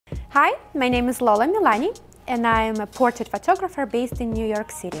Hi, my name is Lola Melani and I am a portrait photographer based in New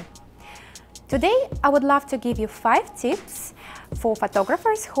York City. Today, I would love to give you 5 tips for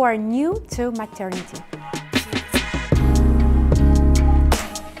photographers who are new to maternity.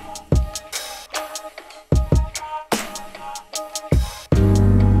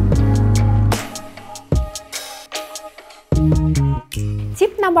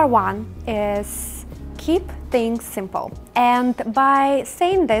 Tip number 1 is keep things simple. And by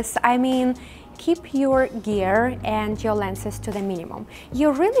saying this, I mean keep your gear and your lenses to the minimum.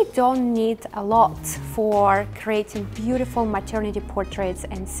 You really don't need a lot for creating beautiful maternity portraits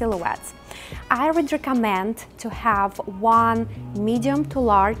and silhouettes. I would recommend to have one medium to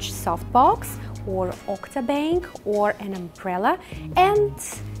large softbox or octabank or an umbrella and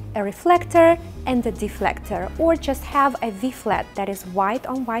a reflector and a deflector, or just have a V-flat that is white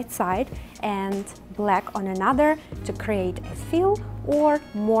on white side and black on another to create a fill or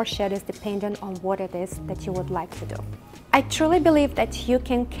more shadows depending on what it is that you would like to do. I truly believe that you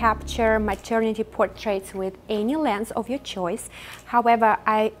can capture maternity portraits with any lens of your choice. However,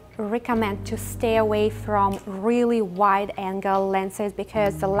 I recommend to stay away from really wide angle lenses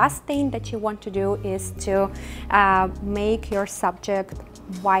because the last thing that you want to do is to make your subject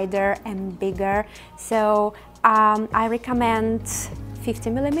wider and bigger. So I recommend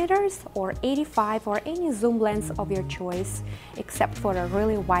 50mm or 85 or any zoom lens of your choice except for the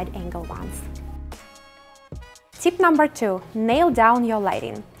really wide angle ones. Tip number 2, nail down your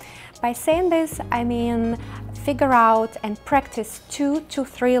lighting. By saying this, I mean figure out and practice 2 to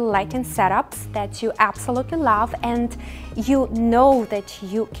 3 lighting setups that you absolutely love and you know that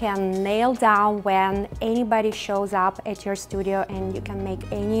you can nail down when anybody shows up at your studio, and you can make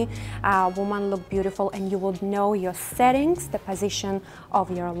any woman look beautiful, and you will know your settings, the position of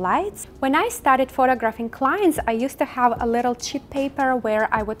your lights. When I started photographing clients, I used to have a little cheap paper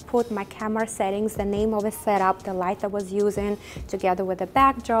where I would put my camera settings, the name of the setup, the light I was using, together with the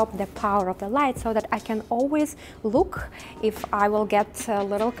backdrop, the power of the light, so that I can always look if I will get a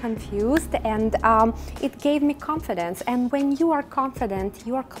little confused, and it gave me confidence. And when you are confident,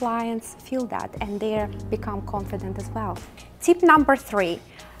 your clients feel that and they become confident as well. Tip number 3,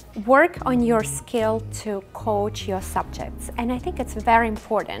 work on your skill to coach your subjects. And I think it's very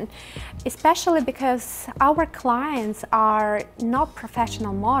important, especially because our clients are not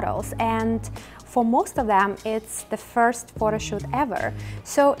professional models, and for most of them, it's the first photo shoot ever.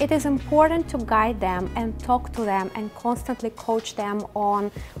 So it is important to guide them and talk to them and constantly coach them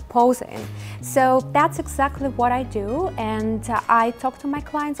on posing. So that's exactly what I do, and I talk to my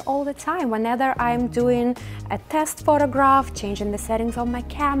clients all the time. Whenever I'm doing a test photograph, changing the settings of my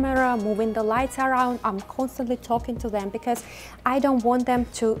camera, moving the lights around, I'm constantly talking to them because I don't want them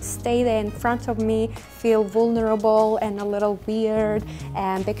to stay there in front of me, feel vulnerable and a little weird,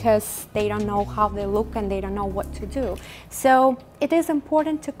 and because they don't know how they look and they don't know what to do. So it is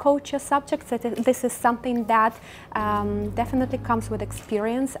important to coach your subjects. This is something that definitely comes with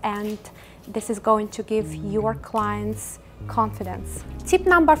experience, and this is going to give your clients confidence. Tip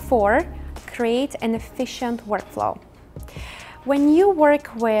number 4, create an efficient workflow. When you work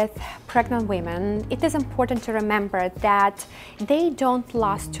with pregnant women, it is important to remember that they don't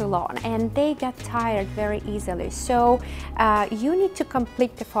last too long and they get tired very easily. So you need to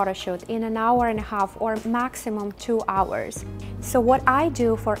complete the photo shoot in an hour and a half or maximum 2 hours. So what I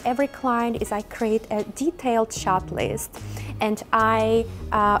do for every client is I create a detailed shot list, and I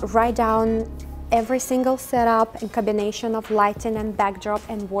write down every single setup and combination of lighting and backdrop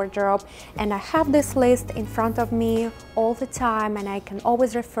and wardrobe, and I have this list in front of me all the time, and I can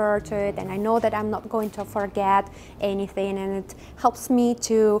always refer to it, and I know that I'm not going to forget anything, and it helps me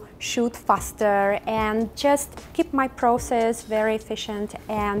to shoot faster and just keep my process very efficient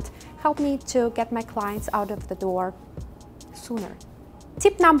and help me to get my clients out of the door sooner.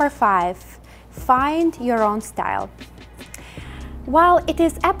 Tip number 5, find your own style. While it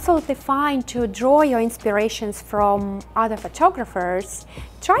is absolutely fine to draw your inspirations from other photographers,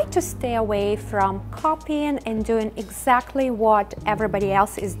 try to stay away from copying and doing exactly what everybody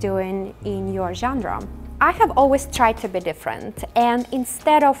else is doing in your genre. I have always tried to be different, and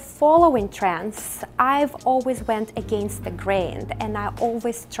instead of following trends, I've always went against the grain, and I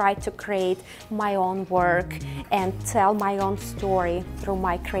always tried to create my own work and tell my own story through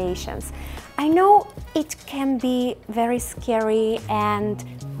my creations. I know it can be very scary and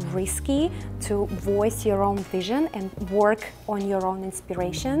risky to voice your own vision and work on your own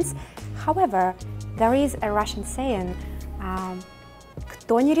inspirations. However, there is a Russian saying,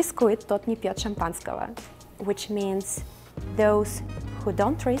 "Кто не рискует, тот не пьет шампанского," which means those who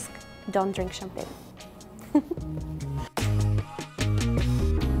don't risk, don't drink champagne.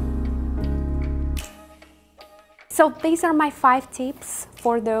 So these are my 5 tips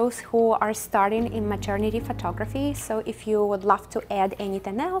for those who are starting in maternity photography. So if you would love to add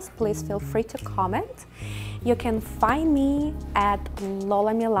anything else, please feel free to comment. You can find me at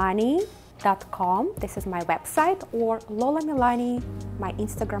lolamelani.com. This is my website, or Lola Melani, my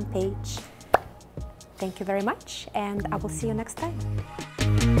Instagram page. Thank you very much, and I will see you next time.